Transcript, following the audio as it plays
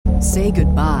Say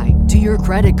goodbye to your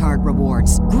credit card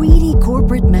rewards. Greedy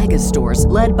corporate mega stores,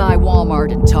 led by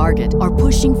Walmart and Target, are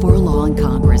pushing for a law in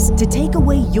Congress to take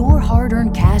away your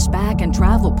hard-earned cash back and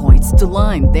travel points to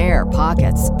line their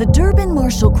pockets. The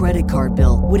Durbin-Marshall credit card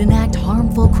bill would enact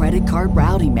harmful credit card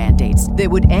routing mandates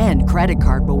that would end credit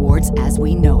card rewards as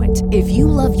we know it. If you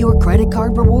love your credit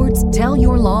card rewards, tell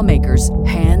your lawmakers,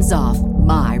 hands off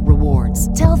my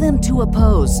rewards. Tell them to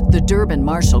oppose the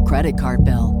Durbin-Marshall credit card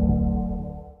bill.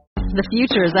 The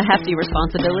future is a hefty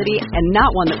responsibility and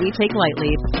not one that we take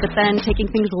lightly. But then, taking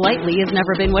things lightly has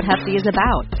never been what Hefty is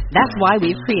about. That's why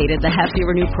we've created the Hefty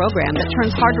Renew program that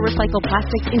turns hard-to-recycle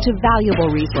plastics into valuable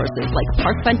resources like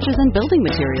park benches and building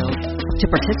materials.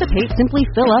 To participate, simply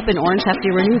fill up an orange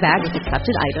Hefty Renew bag with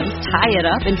accepted items, tie it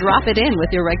up, and drop it in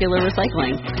with your regular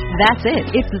recycling. That's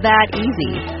it. It's that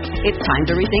easy. It's time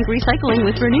to rethink recycling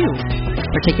with Renew.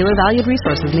 Particular valued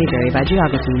resources may vary by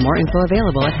geography. More info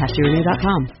available at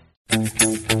heftyrenew.com.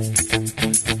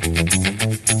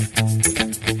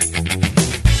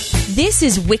 This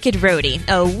is Wicked Roadie,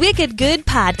 a wicked good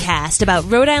podcast about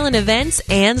Rhode Island events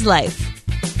and life.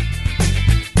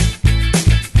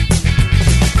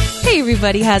 Hey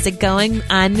everybody, how's it going?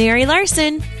 I'm Mary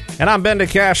Larson. And I'm Ben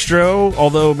DeCastro,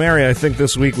 although, Mary, I think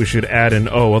this week we should add an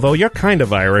O, although you're kind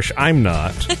of Irish, I'm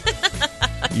not.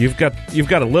 You've got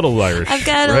a little Irish. I've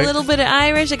got a little bit of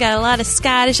Irish. I got a lot of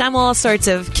Scottish. I'm all sorts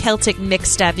of Celtic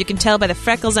mixed up. You can tell by the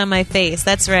freckles on my face.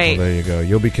 That's right. Well, there you go.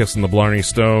 You'll be kissing the Blarney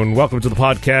Stone. Welcome to the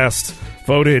podcast,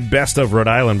 voted Best of Rhode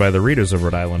Island by the readers of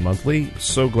Rhode Island Monthly.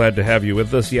 So glad to have you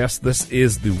with us. Yes, this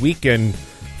is the weekend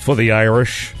for the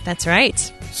Irish. That's right.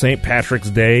 St. Patrick's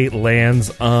Day lands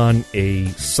on a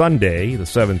Sunday, the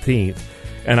 17th,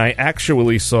 and I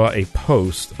actually saw a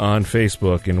post on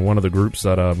Facebook in one of the groups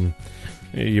that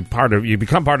you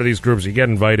become part of these groups, you get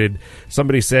invited.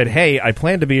 Somebody said, "Hey, I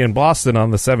plan to be in Boston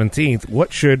on the 17th. Where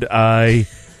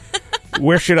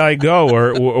should I go,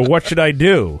 or what should I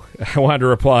do?" I wanted to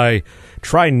reply,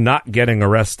 "Try not getting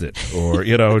arrested,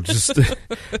 or just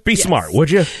be smart,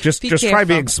 would you? Just try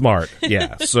being smart."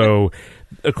 Yeah. So,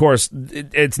 of course,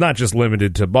 it's not just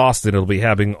limited to Boston. It'll be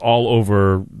happening all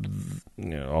over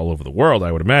the world,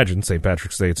 I would imagine. St.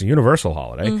 Patrick's Day, it's a universal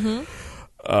holiday. Mm-hmm.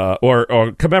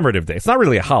 Or commemorative day. It's not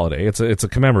really a holiday. It's a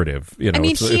commemorative. I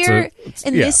mean,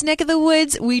 this neck of the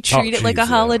woods, we treat it like a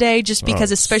holiday, just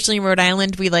because, especially in Rhode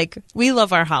Island, we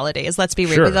love our holidays. Let's be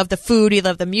real. Sure. We love the food, we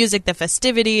love the music, the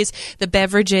festivities, the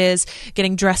beverages,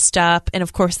 getting dressed up, and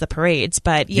of course the parades.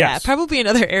 But probably in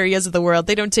other areas of the world,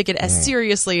 they don't take it as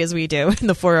seriously as we do in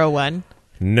the 401.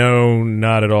 No,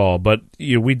 not at all. But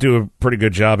we do a pretty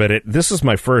good job at it. This is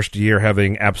my first year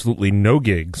having absolutely no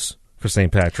gigs for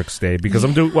St. Patrick's Day, because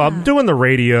I'm doing the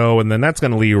radio, and then that's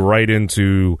going to lead right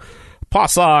into Paw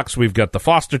Sox. We've got the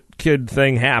foster kid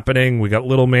thing happening. We got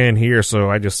little man here, so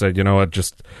I just said, you know what,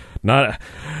 just not.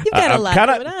 You've got a lot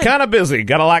going on. Kind of busy.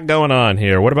 Got a lot going on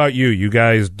here. What about you? You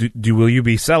guys, will you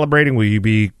be celebrating? Will you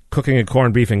be cooking a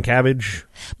corned beef and cabbage?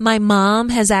 My mom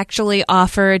has actually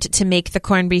offered to make the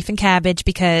corned beef and cabbage,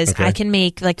 because I can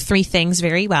make three things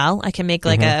very well. I can make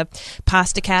a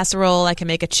pasta casserole. I can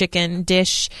make a chicken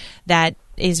dish that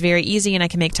is very easy, and I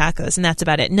can make tacos, and that's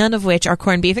about it. None of which are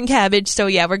corned beef and cabbage. So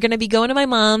yeah, we're going to be going to my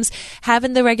mom's,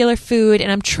 having the regular food,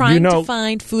 and I'm trying to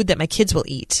find food that my kids will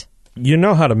eat. You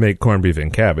know how to make corned beef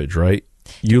and cabbage, right?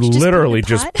 You literally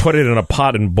just put it in a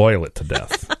pot and boil it to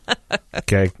death.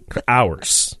 Okay?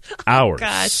 Hours.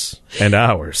 Gosh. And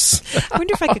hours. I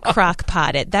wonder if I could crock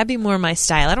pot it. That'd be more my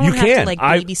style. I don't want to have to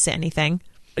babysit anything.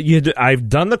 I've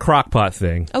done the crock pot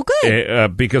thing. Oh,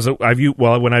 good. Because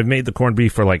when I've made the corned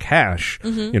beef for hash,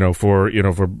 for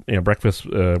breakfast,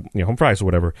 home fries or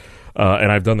whatever,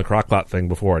 and I've done the crock pot thing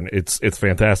before, and it's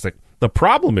fantastic. The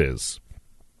problem is,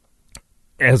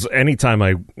 as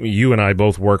anytime you and I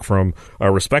both work from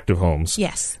our respective homes.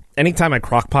 Yes. Anytime I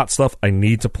crock pot stuff, I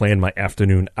need to plan my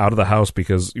afternoon out of the house,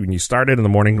 because when you start it in the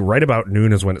morning, right about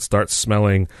noon is when it starts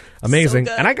smelling amazing.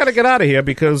 So and I got to get out of here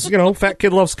because, fat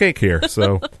kid loves cake here.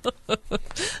 So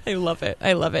I love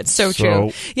it. So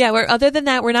true. Yeah, other than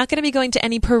that, we're not going to be going to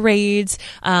any parades.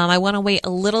 I want to wait a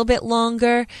little bit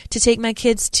longer to take my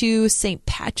kids to St.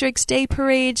 Patrick's Day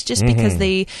parades, just because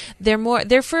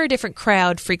they're for a different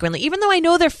crowd frequently. Even though I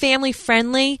know they're family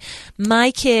friendly,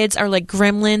 my kids are like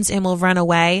gremlins and will run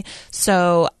away.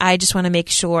 So I just want to make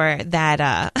sure that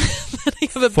I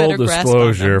have a better grasp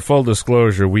on them. Full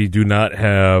disclosure, we do not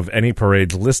have any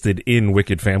parades listed in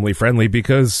Wicked Family Friendly,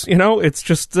 because, it's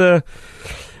just,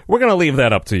 we're going to leave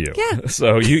that up to you. Yeah.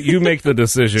 So you make the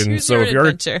decision. Choose so your if you're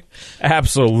adventure.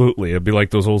 Absolutely. It'd be like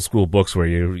those old school books where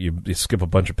you skip a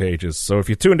bunch of pages. So if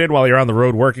you tuned in while you're on the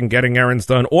road working, getting errands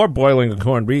done, or boiling a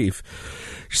corned beef,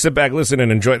 Just sit back, listen,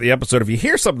 and enjoy the episode. If you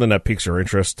hear something that piques your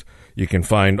interest, you can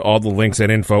find all the links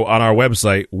and info on our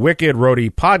website,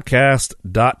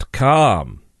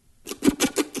 wickedroadiepodcast.com.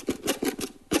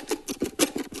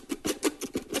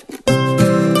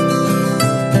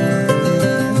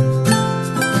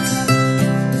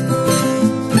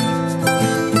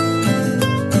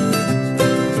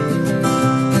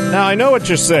 Now, I know what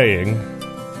you're saying.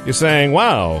 You're saying,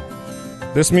 wow,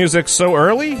 this music's so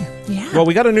early? Yeah. Well,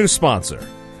 we got a new sponsor.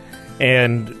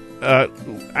 And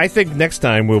I think next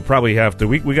time we'll probably have to,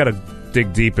 we got to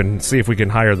dig deep and see if we can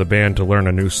hire the band to learn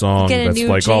a new song that's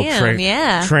like jam,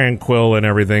 all tranquil and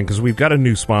everything, because we've got a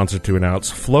new sponsor to announce,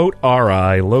 Float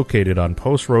RI, located on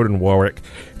Post Road in Warwick.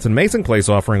 It's an amazing place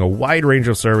offering a wide range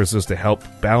of services to help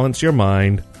balance your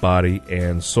mind, body,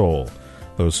 and soul.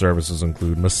 Those services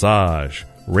include massage,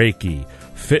 Reiki,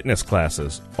 fitness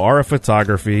classes, aura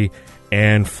photography,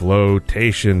 and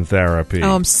flotation therapy.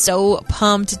 Oh, I'm so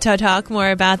pumped to talk more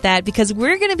about that because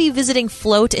we're going to be visiting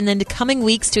Float in the coming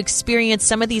weeks to experience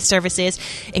some of these services,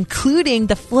 including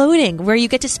the floating, where you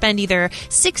get to spend either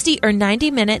 60 or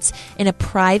 90 minutes in a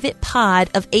private pod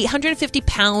of 850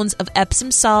 pounds of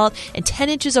Epsom salt and 10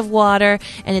 inches of water,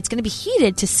 and it's going to be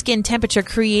heated to skin temperature,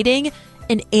 creating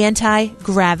an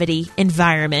anti-gravity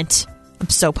environment. I'm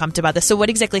so pumped about this. So what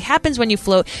exactly happens when you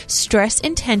float? Stress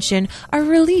and tension are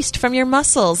released from your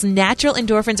muscles. Natural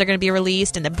endorphins are going to be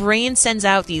released, and the brain sends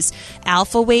out these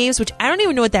alpha waves, which I don't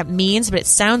even know what that means, but it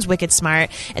sounds wicked smart.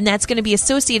 And that's going to be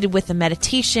associated with the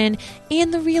meditation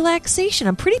and the relaxation.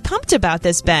 I'm pretty pumped about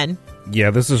this, Ben. Yeah,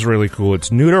 this is really cool.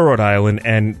 It's new to Rhode Island,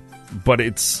 but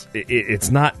it's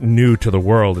not new to the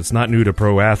world. It's not new to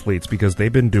pro athletes because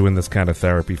they've been doing this kind of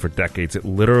therapy for decades. It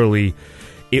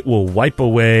will wipe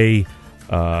away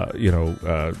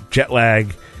jet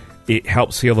lag. It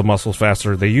helps heal the muscles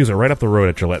faster. They use it right up the road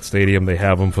at Gillette Stadium. They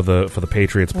have them for the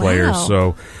Patriots players. Wow.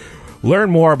 So learn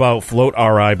more about Float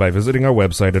RI by visiting our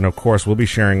website. And, of course, we'll be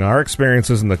sharing our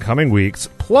experiences in the coming weeks.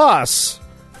 Plus,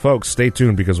 folks, stay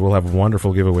tuned because we'll have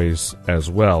wonderful giveaways as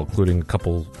well, including a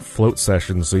couple float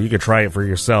sessions so you can try it for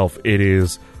yourself. It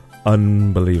is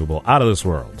unbelievable. Out of this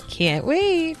world. Can't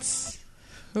wait.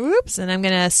 Oops, and I'm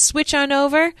going to switch on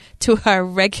over to our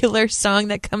regular song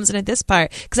that comes in at this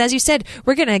part. Because as you said,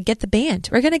 we're going to get the band.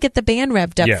 We're going to get the band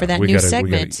revved up for that new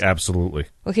segment. Absolutely.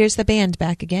 Well, here's the band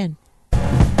back again.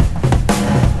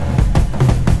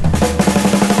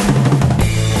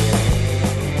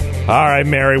 All right,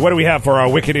 Mary, what do we have for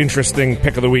our wicked interesting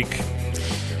pick of the week?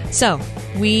 So,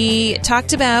 we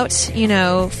talked about,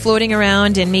 floating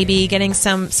around and maybe getting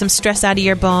some stress out of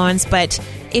your bones, but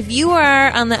if you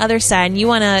are on the other side and you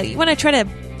want to try to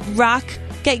rock,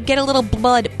 get a little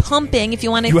blood pumping, if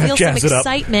you want to feel some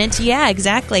excitement, yeah,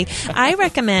 exactly. I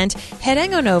recommend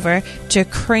heading on over to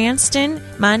Cranston,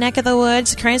 my neck of the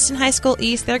woods, Cranston High School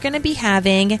East. They're going to be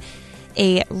having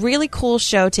a really cool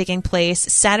show taking place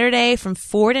Saturday from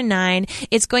 4 to 9.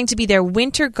 It's going to be their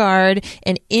Winter Guard,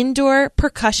 an indoor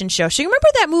percussion show. So you remember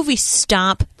that movie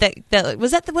Stomp?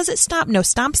 Was it Stomp? No,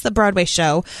 Stomp's the Broadway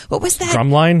show. What was that?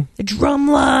 Drumline?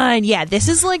 Drumline. Yeah, this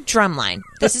is like Drumline.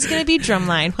 This is going to be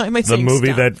Drumline. Why am I saying the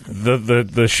movie Stomp? that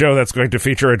the show that's going to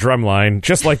feature a drumline,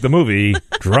 just like the movie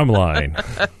Drumline.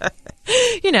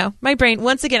 My brain,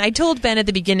 once again, I told Ben at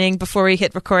the beginning before we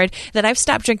hit record that I've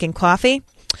stopped drinking coffee.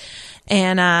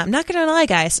 And I'm not going to lie,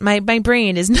 guys, my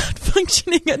brain is not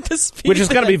functioning at the speed. Which is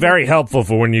going to be very helpful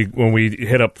for when we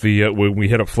hit up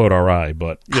Float RI.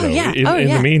 But in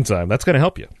the meantime, that's going to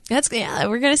help you.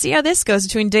 We're going to see how this goes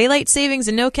between daylight savings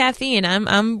and no caffeine. I'm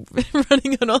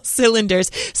running on all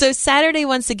cylinders. So Saturday,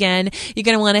 once again, you're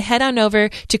going to want to head on over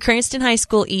to Cranston High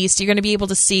School East. You're going to be able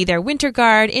to see their Winter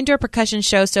Guard indoor percussion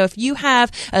show. So if you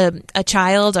have a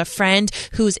child, a friend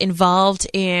who's involved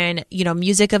in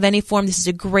music of any form, this is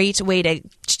a great way to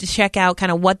check out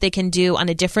kind of what they can do on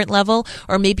a different level.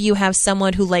 Or maybe you have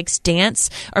someone who likes dance,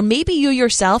 or maybe you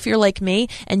yourself, you're like me,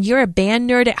 and you're a band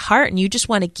nerd at heart, and you just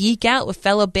want to geek out with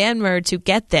fellow band nerds who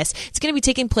get this. It's going to be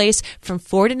taking place from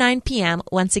 4 to 9 p.m.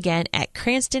 once again at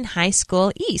Cranston High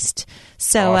School East.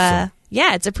 So, awesome.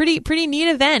 Yeah, it's a pretty neat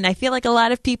event. I feel like a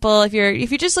lot of people, if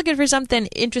you're just looking for something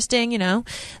interesting,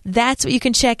 that's what you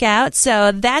can check out.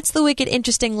 So that's the Wicked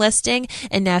Interesting listing.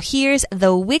 And now here's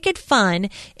the Wicked Fun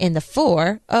in the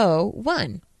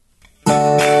 401.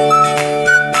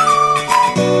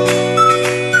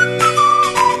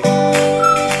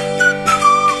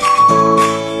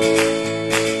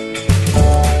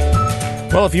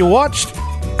 Well, if you watched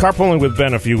Carpooling with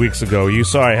Ben a few weeks ago, you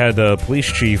saw I had the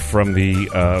police chief from the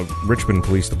Richmond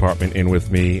Police Department in with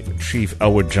me, Chief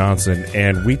Elwood Johnson,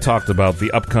 and we talked about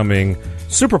the upcoming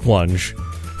Super Plunge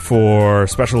for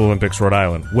Special Olympics Rhode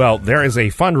Island? Well, there is a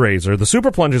fundraiser. The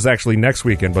Super Plunge is actually next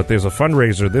weekend, but there's a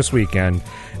fundraiser this weekend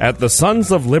at the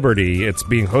Sons of Liberty. It's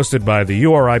being hosted by the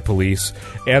URI Police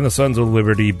and the Sons of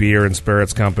Liberty Beer and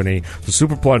Spirits Company. The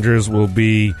Super Plungers will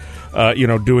be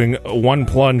doing one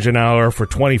plunge an hour for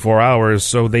 24 hours,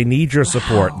 so they need your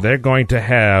support. They're going to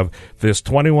have this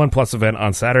 21-plus event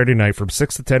on Saturday night from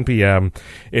 6 to 10 p.m.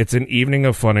 It's an evening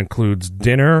of fun. Includes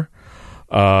dinner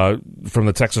from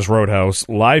the Texas Roadhouse,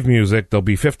 live music. There'll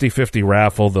be 50-50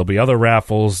 raffle. There'll be other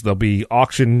raffles. There'll be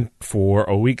auction for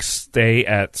a week's stay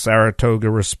at Saratoga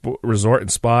Resort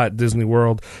and Spa at Disney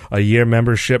World, a year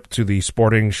membership to the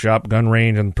Sporting Shotgun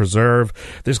Range and Preserve.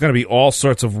 There's going to be all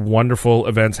sorts of wonderful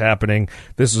events happening.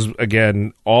 This is,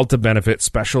 again, all to benefit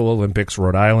Special Olympics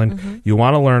Rhode Island. Mm-hmm. You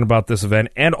want to learn about this event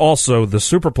and also the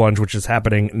Super Plunge, which is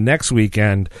happening next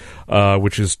weekend,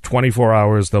 which is 24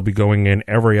 hours. They'll be going in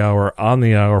every hour on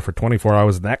the hour for 24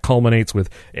 hours, and that culminates with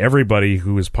everybody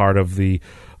who is part of the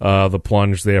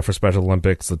plunge there for Special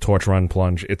Olympics, the Torch Run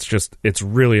Plunge. It's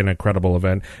really an incredible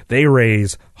event. They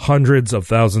raise hundreds of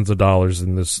thousands of dollars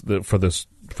in for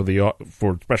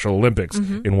Special Olympics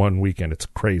in one weekend. It's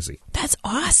crazy. That's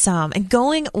awesome. And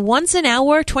going once an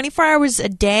hour, 24 hours a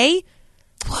day.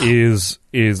 Is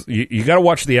you got to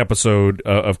watch the episode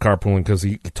of Carpooling, because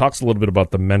he talks a little bit about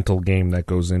the mental game that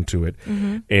goes into it,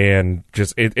 and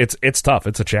just it's tough.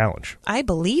 It's a challenge. I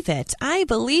believe it.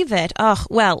 Oh,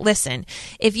 well, listen,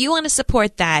 if you want to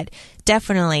support that,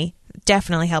 definitely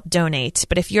help donate.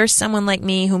 But if you're someone like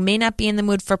me who may not be in the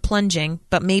mood for plunging,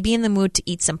 but may be in the mood to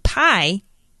eat some pie,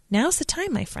 now's the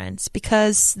time, my friends,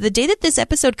 because the day that this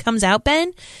episode comes out,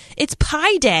 Ben, it's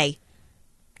Pie Day.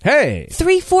 Hey,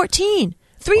 314.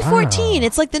 314. Wow.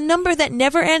 It's like the number that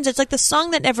never ends. It's like the song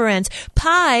that never ends.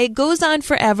 Pi goes on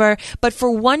forever, but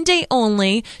for one day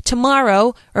only,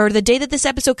 tomorrow, or the day that this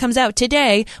episode comes out,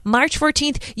 today, March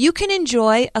 14th, you can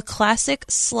enjoy a classic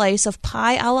slice of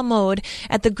pie a la mode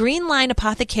at the Green Line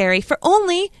Apothecary for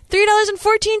only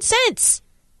 $3.14. Is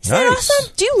that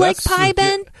awesome? Do you like pie,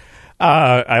 Ben?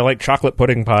 I like chocolate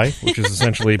pudding pie, which is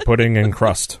essentially pudding and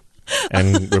crust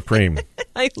and whipped cream.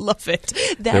 I love it.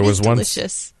 That is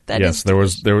delicious.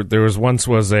 There was once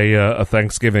a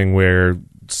Thanksgiving where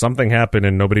something happened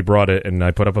and nobody brought it, and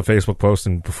I put up a Facebook post,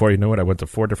 and before you know it, I went to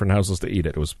 4 different houses to eat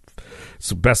it. It's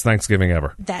the best Thanksgiving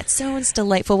ever. That sounds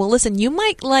delightful. Well, listen, you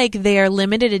might like their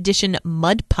limited edition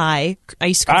mud pie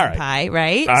ice cream pie,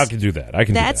 right? I can do that.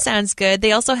 That sounds good.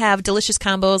 They also have delicious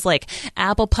combos like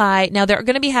apple pie. Now, they're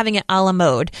going to be having it a la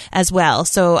mode as well,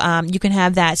 so you can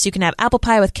have that. So you can have apple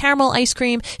pie with caramel ice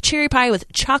cream, cherry pie with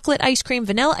chocolate ice cream,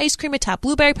 vanilla ice cream atop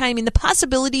blueberry pie. I mean, the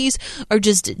possibilities are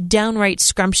just downright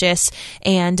scrumptious.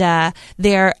 And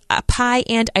their pie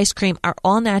and ice cream are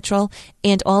all natural,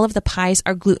 and all of the pies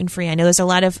are gluten-free. I know there's a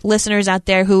lot of listeners out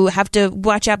there who have to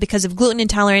watch out because of gluten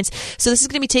intolerance. So this is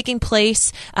going to be taking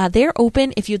place. They're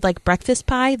open if you'd like breakfast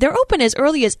pie. They're open as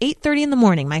early as 8:30 in the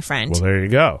morning, my friend. Well, there you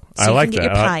go. So I like that. You can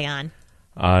get your pie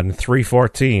on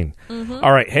 314.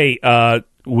 All right. Hey,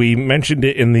 we mentioned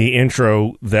it in the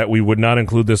intro that we would not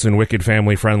include this in Wicked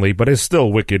Family Friendly, but it's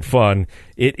still wicked fun.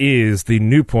 It is the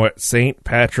Newport St.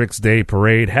 Patrick's Day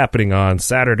Parade happening on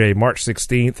Saturday, March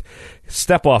 16th.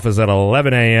 Step-off is at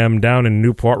 11 a.m. down in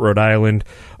Newport, Rhode Island.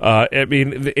 I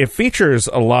mean, it features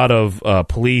a lot of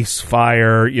police,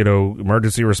 fire,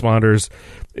 emergency responders.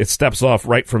 It steps off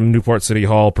right from Newport City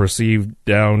Hall, perceived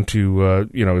down to,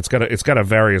 it's got a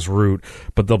various route,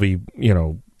 but there'll be,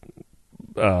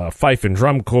 fife and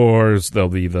drum corps. There'll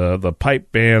be the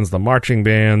pipe bands, the marching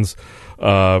bands,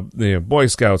 Boy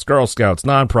Scouts, Girl Scouts,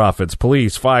 nonprofits,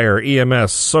 police, fire,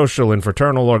 EMS, social and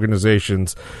fraternal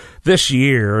organizations. This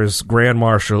year's Grand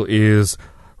Marshal is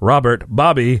Robert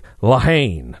Bobby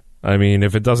Lahane. I mean,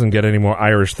 if it doesn't get any more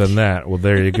Irish than that, well,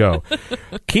 there you go.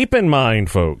 Keep in mind,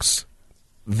 folks,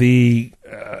 you're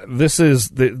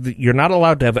not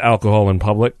allowed to have alcohol in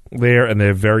public there, and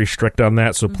they're very strict on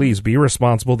that, so please be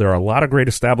responsible. There are a lot of great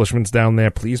establishments down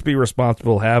there. Please be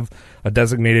responsible. Have a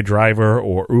designated driver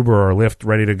or Uber or Lyft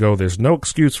ready to go. There's no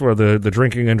excuse for the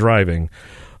drinking and driving,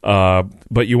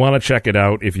 but you want to check it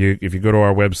out if you go to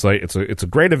our website. It's a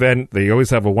great event. They always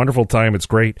have a wonderful time. It's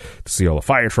great to see all the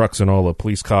fire trucks and all the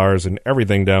police cars and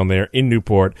everything down there in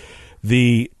Newport.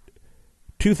 The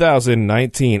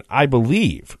 2019, I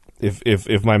believe,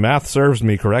 if my math serves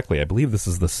me correctly, I believe this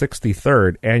is the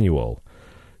 63rd annual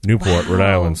Newport, Rhode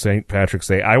Island St. Patrick's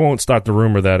Day. I won't start the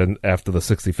rumor that after the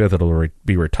 65th it'll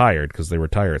be retired, because they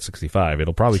retire at 65.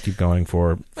 It'll probably keep going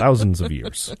for thousands of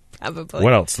years. Probably.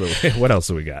 What else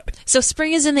do we got? So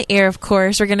spring is in the air, of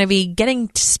course. We're going to be getting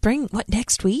to spring,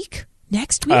 next week?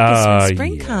 next week is when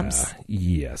spring comes.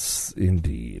 Yes,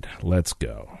 indeed. Let's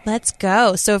go. Let's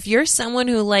go. So if you're someone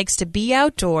who likes to be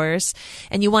outdoors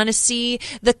and you want to see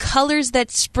the colors that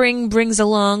spring brings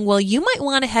along, well, you might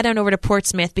want to head on over to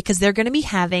Portsmouth because they're going to be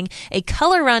having a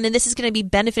color run, and this is going to be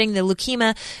benefiting the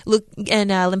Leukemia and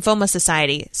Lymphoma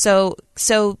Society. So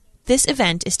this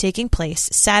event is taking place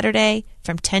Saturday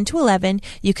from 10 to 11.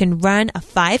 You can run a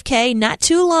 5K, not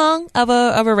too long of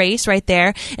a race right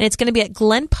there, and it's going to be at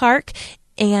Glen Park.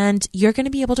 And you're going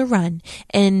to be able to run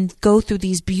and go through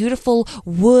these beautiful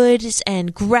woods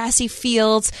and grassy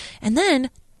fields. And then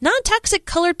non-toxic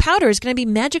colored powder is going to be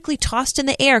magically tossed in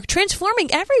the air, transforming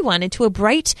everyone into a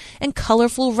bright and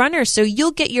colorful runner. So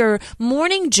you'll get your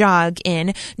morning jog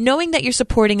in, knowing that you're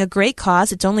supporting a great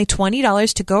cause. It's only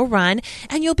 $20 to go run,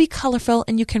 and you'll be colorful,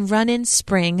 and you can run in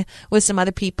spring with some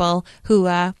other people who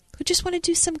just want to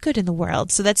do some good in the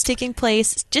world. So that's taking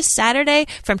place just Saturday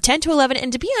from 10 to 11.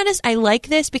 And to be honest, I like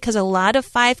this because a lot of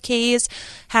 5Ks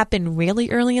happen really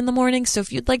early in the morning. So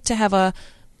if you'd like to have a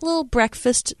little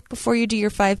breakfast before you do your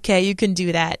 5K, you can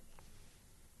do that.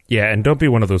 Yeah, and don't be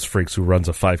one of those freaks who runs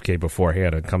a 5K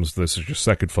beforehand and comes, this is your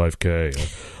second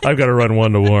 5K. I've got to run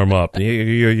one to warm up.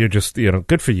 You're just,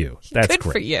 good for you. That's good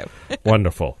great. For you.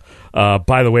 Wonderful.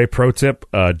 By the way, pro tip,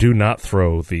 do not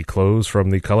throw the clothes from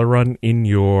the color run in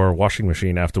your washing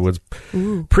machine afterwards.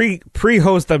 Ooh.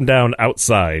 Pre-hose them down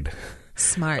outside.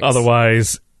 Smart.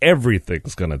 Otherwise,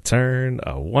 everything's going to turn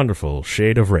a wonderful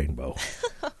shade of rainbow.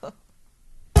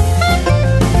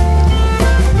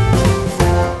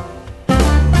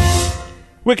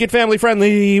 Wicked family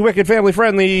friendly, wicked family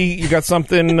friendly. You got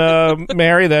something,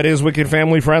 Mary, that is wicked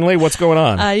family friendly? What's going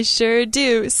on? I sure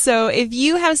do. So if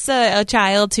you have a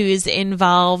child who is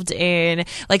involved in,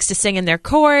 likes to sing in their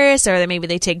chorus, or that maybe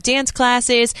they take dance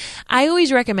classes, I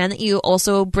always recommend that you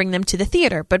also bring them to the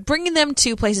theater. But bringing them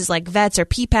to places like Vets or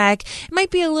PPAC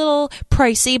might be a little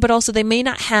pricey, but also they may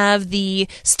not have the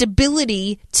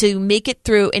stability to make it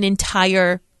through an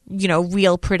entire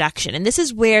real production. And this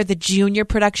is where the junior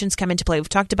productions come into play. We've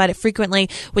talked about it frequently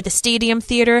with the Stadium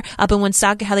Theater up in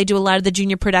Woonsocket, how they do a lot of the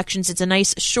junior productions. It's a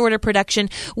nice, shorter production.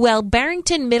 Well,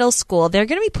 Barrington Middle School, they're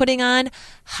going to be putting on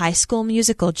High School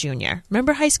Musical Junior.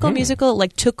 Remember High School Musical?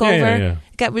 It took over. Yeah.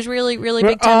 It was really, really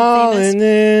big time. We're all in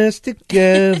this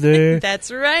together.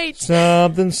 That's right.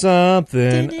 Something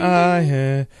I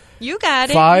have. You got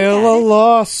it. File a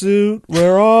lawsuit.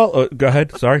 We're all... go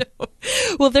ahead. Sorry. No.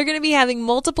 Well, they're going to be having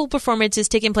multiple performances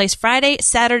taking place Friday,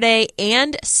 Saturday,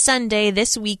 and Sunday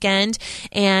this weekend.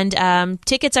 And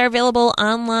tickets are available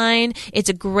online. It's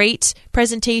a great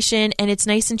presentation, and it's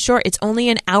nice and short. It's only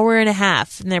an hour and a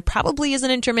half, and there probably is an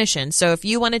intermission. So if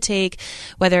you want to take,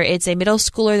 whether it's a middle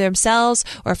schooler themselves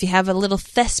or if you have a little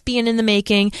thespian in the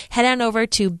making, head on over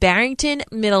to Barrington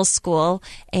Middle School,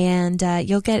 and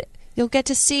you'll get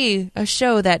to see a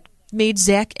show that made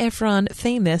Zac Efron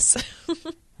famous.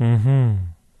 Mm-hmm.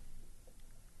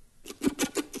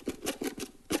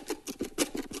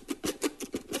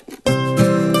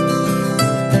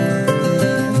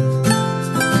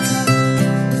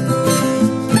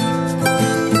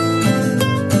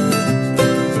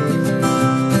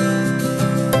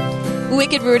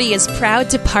 Wicked Rudy is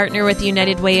proud to partner with the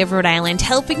United Way of Rhode Island,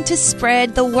 helping to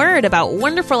spread the word about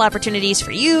wonderful opportunities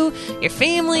for you, your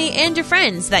family, and your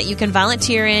friends that you can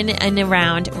volunteer in and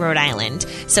around Rhode Island.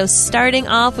 So starting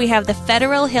off, we have the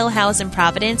Federal Hill House in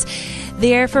Providence.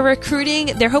 They're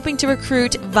hoping to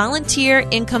recruit volunteer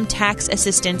income tax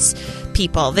assistance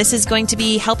people. This is going to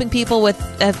be helping people with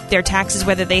their taxes,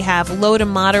 whether they have low to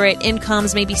moderate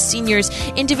incomes, maybe seniors,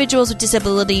 individuals with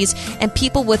disabilities, and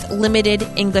people with limited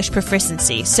English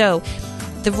proficiency. So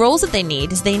the roles that they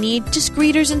need just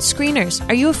greeters and screeners.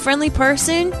 Are you a friendly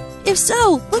person? If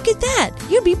so, look at that.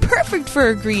 You'd be perfect for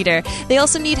a greeter. They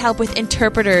also need help with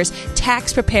interpreters,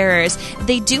 tax preparers.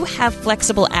 They do have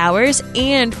flexible hours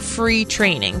and free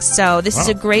training. So this is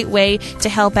a great way to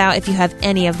help out if you have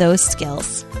any of those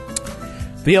skills.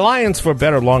 The Alliance for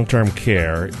Better Long-Term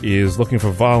Care is looking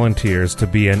for volunteers to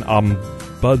be an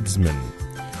ombudsman.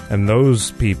 And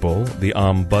those people, the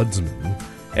ombudsman,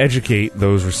 educate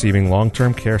those receiving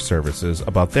long-term care services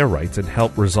about their rights and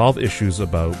help resolve issues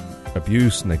about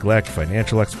abuse, neglect,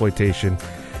 financial exploitation.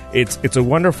 It's a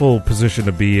wonderful position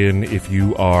to be in if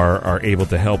you are able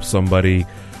to help somebody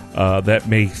that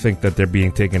may think that they're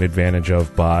being taken advantage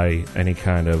of by any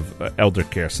kind of elder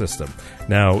care system.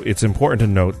 Now, it's important to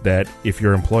note that if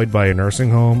you're employed by a nursing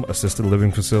home, assisted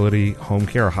living facility, home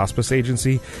care, or hospice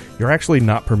agency, you're actually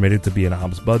not permitted to be an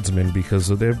ombudsman because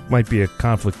there might be a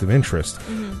conflict of interest.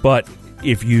 Mm-hmm. But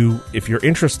if you're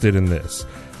interested in this,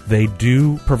 They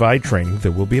do provide training.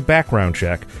 There will be a background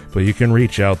check, but you can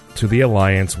reach out to the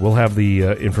Alliance. We'll have the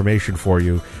information for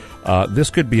you. This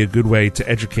could be a good way to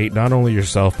educate not only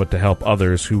yourself, but to help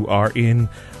others who are in,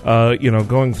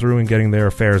 going through and getting their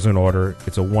affairs in order.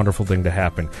 It's a wonderful thing to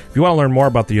happen. If you want to learn more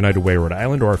about the United Way Rhode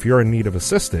Island, or if you're in need of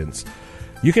assistance,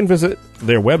 you can visit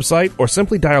their website or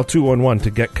simply dial 211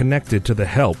 to get connected to the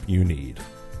help you need.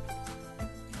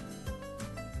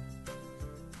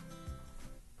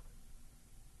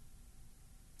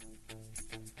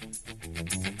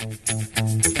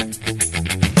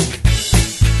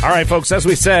 All right, folks, as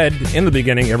we said in the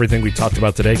beginning, everything we talked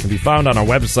about today can be found on our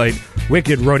website,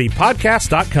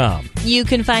 wickedroadiepodcast.com. You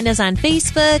can find us on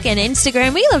Facebook and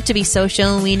Instagram. We love to be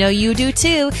social, and we know you do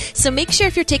too. So make sure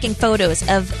if you're taking photos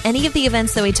of any of the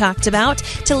events that we talked about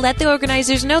to let the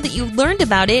organizers know that you learned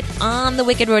about it on the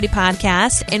Wicked Roadie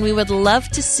podcast, and we would love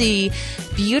to see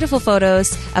beautiful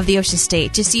photos of the Ocean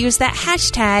State. Just use that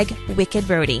hashtag Wicked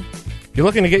Roadie. If you're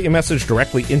looking to get your message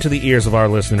directly into the ears of our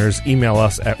listeners, email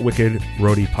us at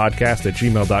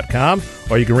wickedroadiepodcast@gmail.com,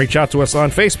 or you can reach out to us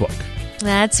on Facebook.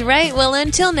 That's right. Well,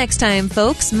 until next time,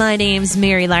 folks, my name's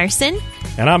Mary Larson.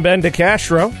 And I'm Ben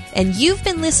DeCastro. And you've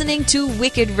been listening to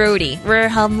Wicked Roadie. We'll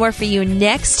have more for you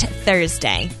next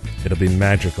Thursday. It'll be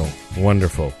magical,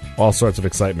 wonderful, all sorts of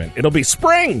excitement. It'll be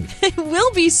spring! It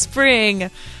will be spring.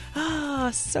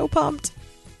 So pumped.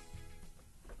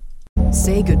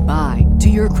 Say goodbye to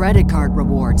your credit card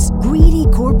rewards. Greedy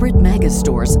corporate mega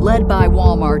stores, led by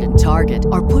Walmart and Target,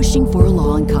 are pushing for a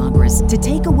law in Congress to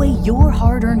take away your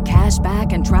hard-earned cash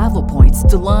back and travel points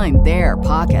to line their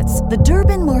pockets. The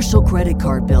Durbin-Marshall credit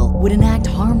card bill would enact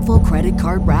harmful credit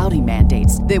card routing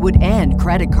mandates that would end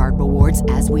credit card rewards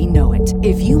as we know it.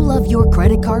 If you love your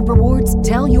credit card rewards,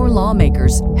 tell your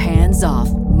lawmakers, hands off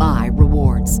my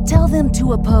rewards. Tell them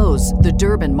to oppose the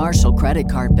Durbin-Marshall credit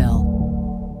card bill.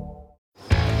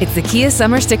 It's the Kia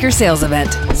Summer Sticker Sales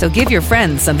Event, so give your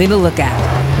friends something to look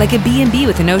at, like a B&B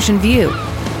with an ocean view,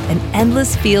 an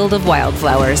endless field of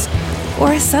wildflowers,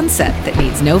 or a sunset that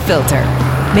needs no filter.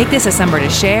 Make this a summer to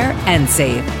share and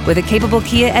save with a capable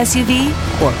Kia SUV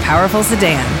or powerful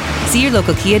sedan. See your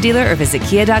local Kia dealer or visit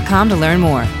kia.com to learn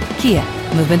more. Kia,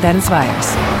 movement that inspires.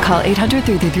 Call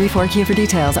 800-3334-KIA for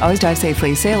details. Always drive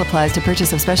safely. Sale applies to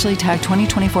purchase of specially tagged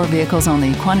 2024 vehicles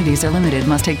only. Quantities are limited.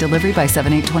 Must take delivery by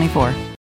 7/8/24.